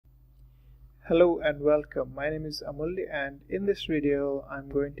Hello and welcome. My name is Amulya, and in this video I'm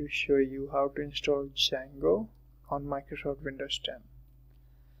going to show you how to install Django on Microsoft Windows 10.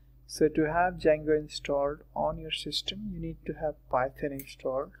 So to have Django installed on your system, you need to have Python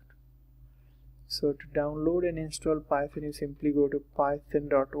installed. So to download and install Python, you simply go to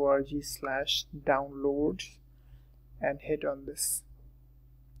python.org/downloads and hit on this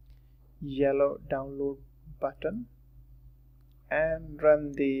yellow download button and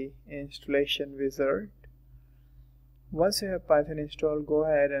run the installation wizard. Once you have Python installed, go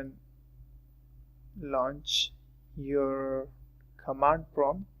ahead and launch your command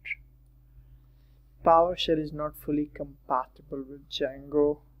prompt. PowerShell is not fully compatible with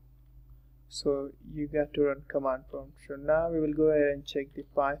Django, so you got to run command prompt. So now we will go ahead and check the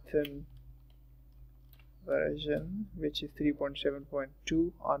Python version, which is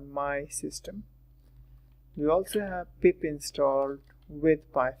 3.7.2 on my system. We also have pip installed with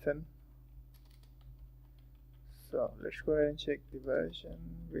Python. So let's go ahead and check the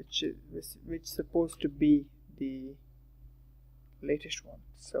version, which is supposed to be the latest one.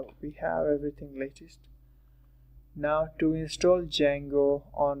 So we have everything latest. Now to install Django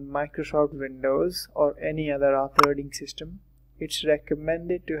on Microsoft Windows or any other operating system, it's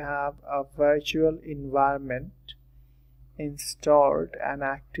recommended to have a virtual environment installed and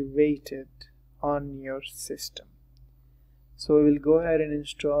activated on your system. So we will go ahead and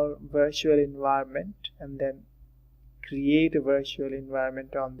install virtual environment and then create a virtual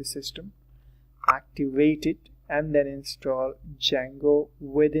environment on the system, activate it, and then install Django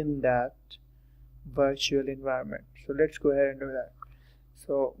within that virtual environment. So let's go ahead and do that.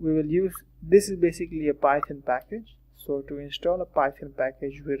 So we will use, this is basically a Python package. So to install a Python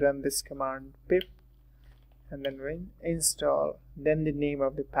package, we run this command pip and then we install, then the name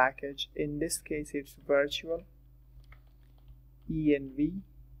of the package. In this case it's virtual env,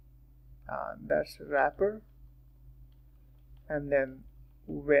 that's wrapper, and then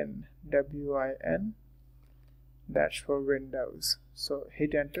win, win, that's for Windows. So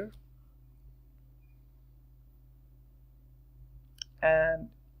hit enter and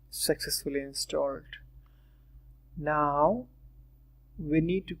successfully installed. Now we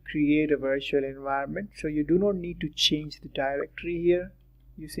need to create a virtual environment, so you do not need to change the directory here.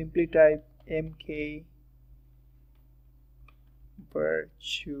 You simply type mk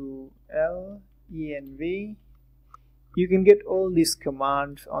virtual env. You can get all these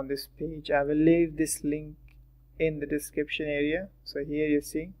commands on this page. I will leave this link in the description area. So here you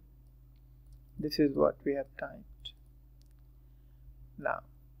see, this is what we have typed. Now,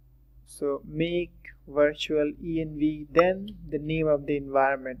 so make virtual env, then the name of the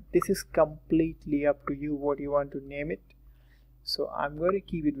environment. This is completely up to you what you want to name it. So I'm going to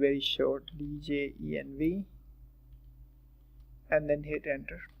keep it very short, djenv, and then hit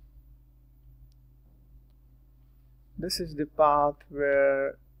enter. This is the path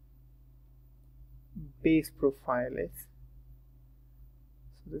where base profile is.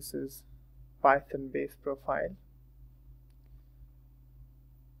 So this is Python base profile.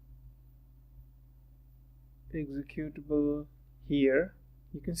 Executable here.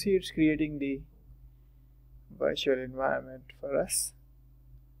 You can see it's creating the virtual environment for us.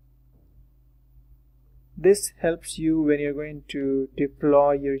 This helps you when you're going to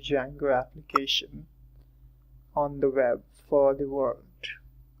deploy your Django application on the web for the world.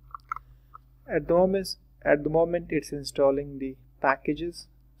 At the moment it's installing the packages.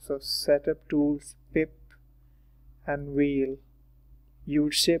 So setup tools, pip and wheel. You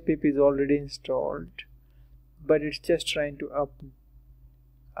would say pip is already installed, but it's just trying to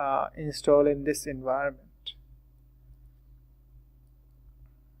install in this environment.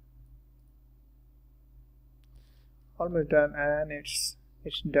 Almost done, and it's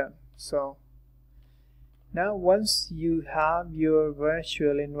done. So now once you have your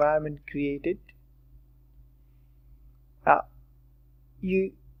virtual environment created,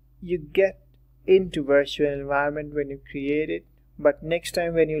 you get into virtual environment when you create it, but next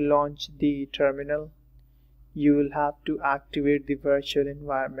time when you launch the terminal, you will have to activate the virtual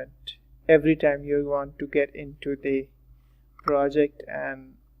environment every time you want to get into the project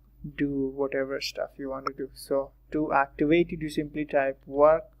and do whatever stuff you want to do. So to activate it, you simply type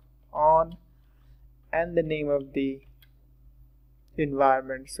work on and the name of the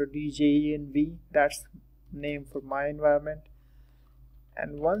environment. So djenv, that's name for my environment.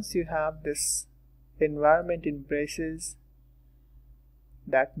 And once you have this environment in braces,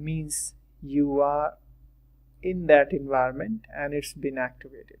 that means you are in that environment and it's been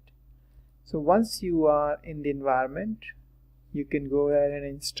activated. So once you are in the environment, you can go ahead and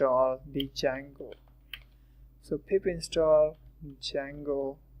install the Django. So pip install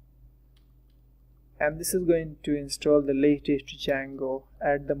Django and this is going to install the latest Django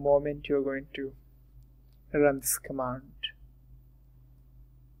at the moment you're going to run this command.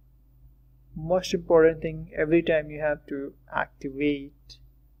 Most important thing, every time you have to activate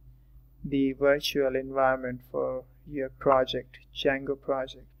the virtual environment for your project, Django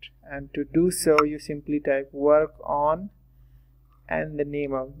project, and to do so you simply type work on and the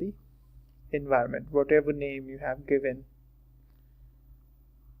name of the environment, whatever name you have given.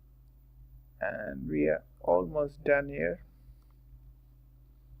 And we are almost done here.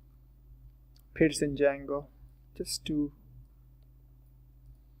 PIDs in Django, just to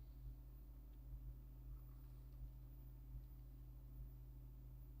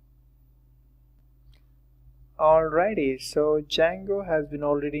Alrighty, so Django has been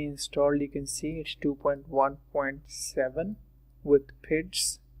already installed. You can see it's 2.1.7 with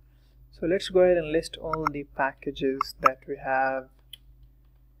PIDs. So let's go ahead and list all the packages that we have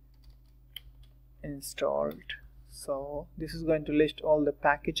installed. So this is going to list all the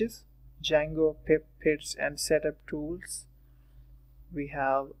packages: Django, pip, PIDs, and setup tools. We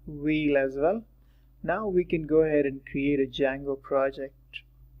have wheel as well. Now we can go ahead and create a Django project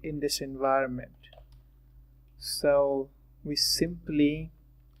in this environment. So we simply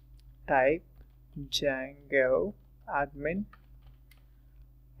type Django admin,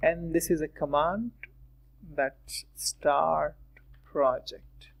 and this is a command that's start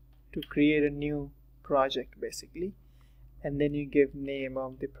project to create a new project basically, and then you give name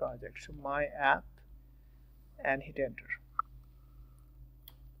of the project, so my app, and hit enter.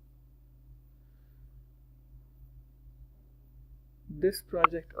 This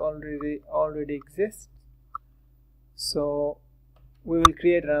project already exists, so we will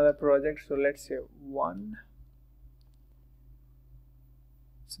create another project. So let's say 1.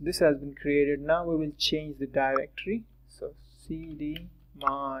 So this has been created. Now we will change the directory, so cd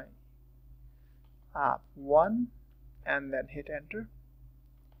my app 1, and then hit enter.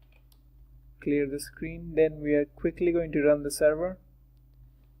 Clear the screen. Then we are quickly going to run the server,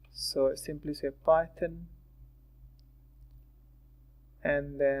 so simply say python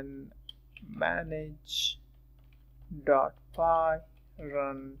and then manage.py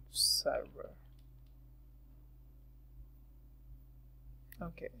run server.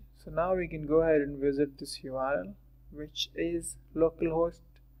 Okay, so now we can go ahead and visit this URL, which is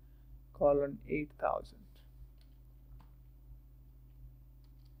localhost:8000.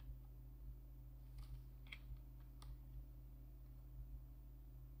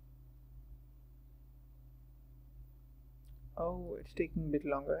 Oh, it's taking a bit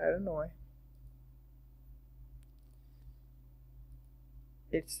longer. I don't know why.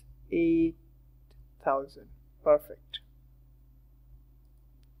 It's 8000. Perfect.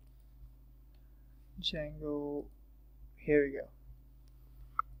 Django. Here we go.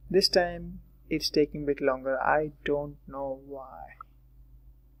 This time it's taking a bit longer. I don't know why.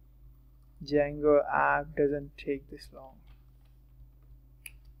 Django app doesn't take this long.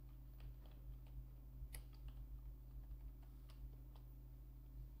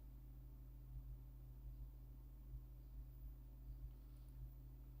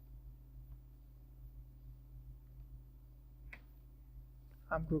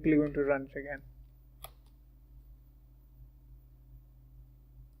 I'm quickly going to run it again.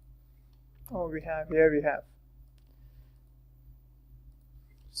 Oh, here we have.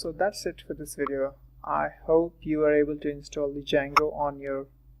 So that's it for this video. I hope you are able to install the Django on your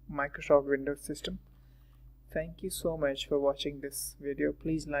Microsoft Windows system. Thank you so much for watching this video.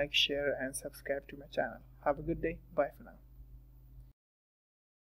 Please like, share, and subscribe to my channel. Have a good day. Bye for now.